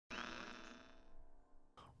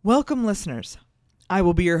Welcome, listeners. I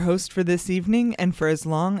will be your host for this evening and for as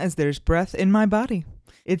long as there's breath in my body.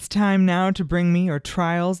 It's time now to bring me your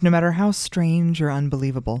trials, no matter how strange or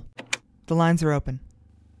unbelievable. The lines are open.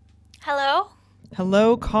 Hello?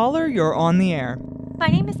 Hello, caller, you're on the air. My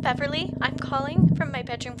name is Beverly. I'm calling from my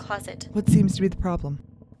bedroom closet. What seems to be the problem?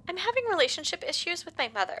 I'm having relationship issues with my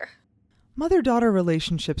mother. Mother-daughter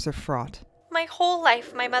relationships are fraught. My whole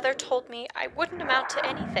life, my mother told me I wouldn't amount to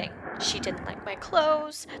anything. She didn't like my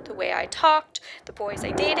clothes, the way I talked, the boys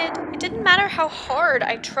I dated. It didn't matter how hard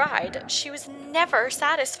I tried. She was never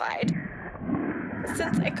satisfied.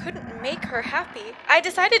 Since I couldn't make her happy, I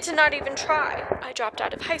decided to not even try. I dropped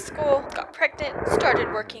out of high school, got pregnant,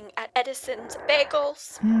 started working at Edison's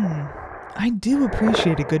Bagels. I do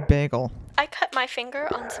appreciate a good bagel. I cut my finger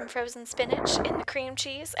on some frozen spinach in the cream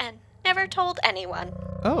cheese and never told anyone.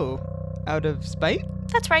 Oh, out of spite?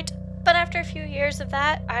 That's right. But after a few years of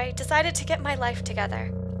that, I decided to get my life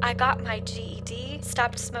together. I got my GED,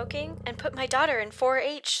 stopped smoking, and put my daughter in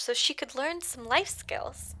 4-H so she could learn some life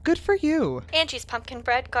skills. Good for you. Angie's pumpkin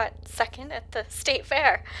bread got second at the state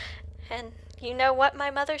fair. And you know what my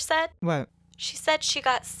mother said? What? She said she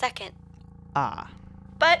got second. Ah.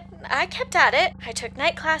 But I kept at it. I took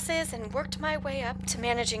night classes and worked my way up to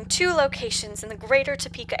managing 2 locations in the greater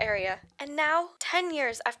Topeka area. And now, 10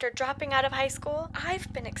 years after dropping out of high school,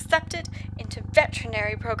 I've been accepted into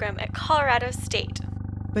veterinary program at Colorado State.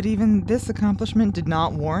 But even this accomplishment did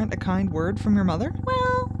not warrant a kind word from your mother?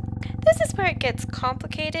 Well, this is where it gets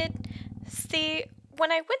complicated. See,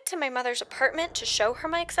 when I went to my mother's apartment to show her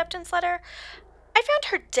my acceptance letter, I found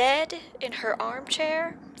her dead in her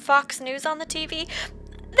armchair, Fox News on the TV.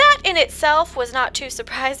 That in itself was not too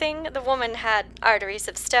surprising. The woman had arteries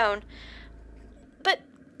of stone. But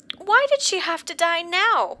why did she have to die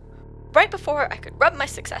now? Right before I could rub my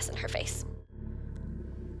success in her face.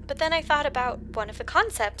 But then I thought about one of the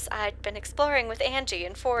concepts I'd been exploring with Angie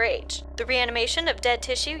in 4-H, the reanimation of dead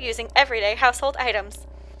tissue using everyday household items.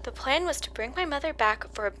 The plan was to bring my mother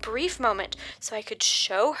back for a brief moment so I could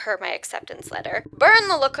show her my acceptance letter, burn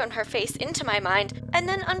the look on her face into my mind, and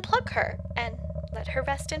then unplug her and let her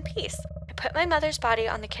rest in peace. I put my mother's body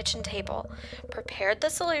on the kitchen table, prepared the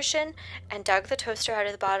solution, and dug the toaster out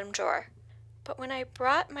of the bottom drawer. But when I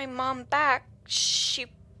brought my mom back, she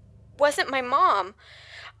wasn't my mom.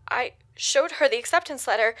 I showed her the acceptance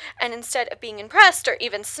letter, and instead of being impressed or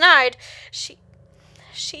even snide, she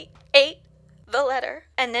ate the letter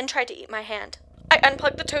and then tried to eat my hand. I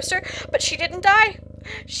unplugged the toaster, but she didn't die.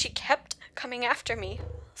 She kept coming after me,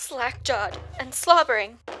 slack-jawed and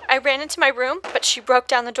slobbering. I ran into my room, but she broke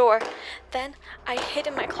down the door. Then I hid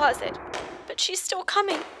in my closet, but she's still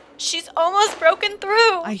coming. She's almost broken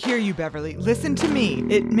through. I hear you, Beverly. Listen to me.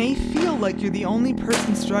 It may feel like you're the only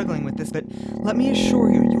person struggling with this, but let me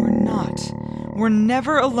assure you, you're not. We're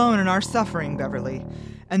never alone in our suffering, Beverly.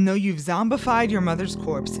 And though you've zombified your mother's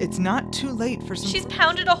corpse, it's not too late for some... She's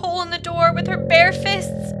pounded a hole in the door with her bare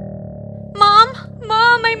fists. Mom,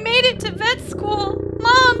 I made it to vet school.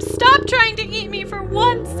 Mom, stop trying to eat me for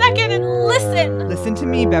 1 second and listen. Listen to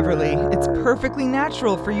me, Beverly. It's perfectly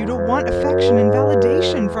natural for you to want affection and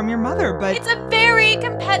validation from your mother, but... It's a very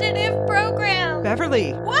competitive program.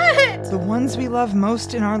 Beverly! What? The ones we love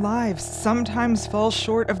most in our lives sometimes fall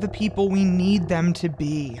short of the people we need them to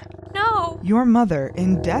be. No. Your mother,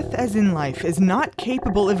 in death as in life, is not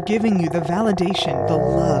capable of giving you the validation, the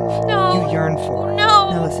love you yearn for.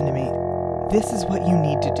 No. Now listen to me. This is what you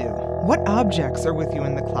need to do. What objects are with you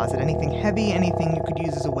in the closet? Anything heavy? Anything you could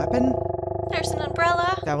use as a weapon? There's an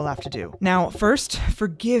umbrella. That will have to do. Now, first,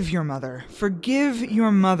 forgive your mother. Forgive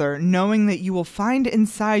your mother, knowing that you will find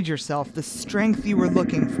inside yourself the strength you were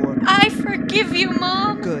looking for. I forgive you,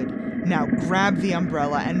 Mom. Good. Now grab the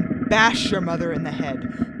umbrella and bash your mother in the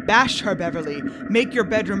head. Bash her, Beverly. Make your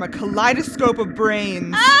bedroom a kaleidoscope of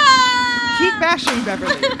brains. Ah! Keep bashing,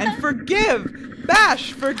 Beverly, and forgive.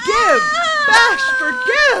 Bash, forgive. Bash,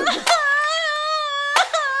 forgive.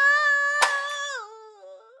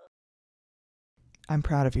 I'm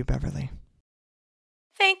proud of you, Beverly.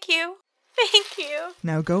 Thank you. Thank you.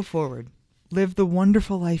 Now go forward. Live the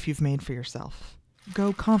wonderful life you've made for yourself.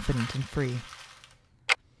 Go confident and free.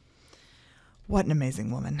 What an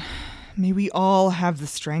amazing woman. May we all have the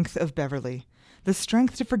strength of Beverly. The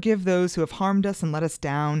strength to forgive those who have harmed us and let us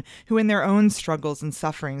down, who in their own struggles and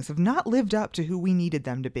sufferings have not lived up to who we needed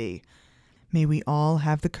them to be. May we all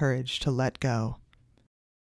have the courage to let go.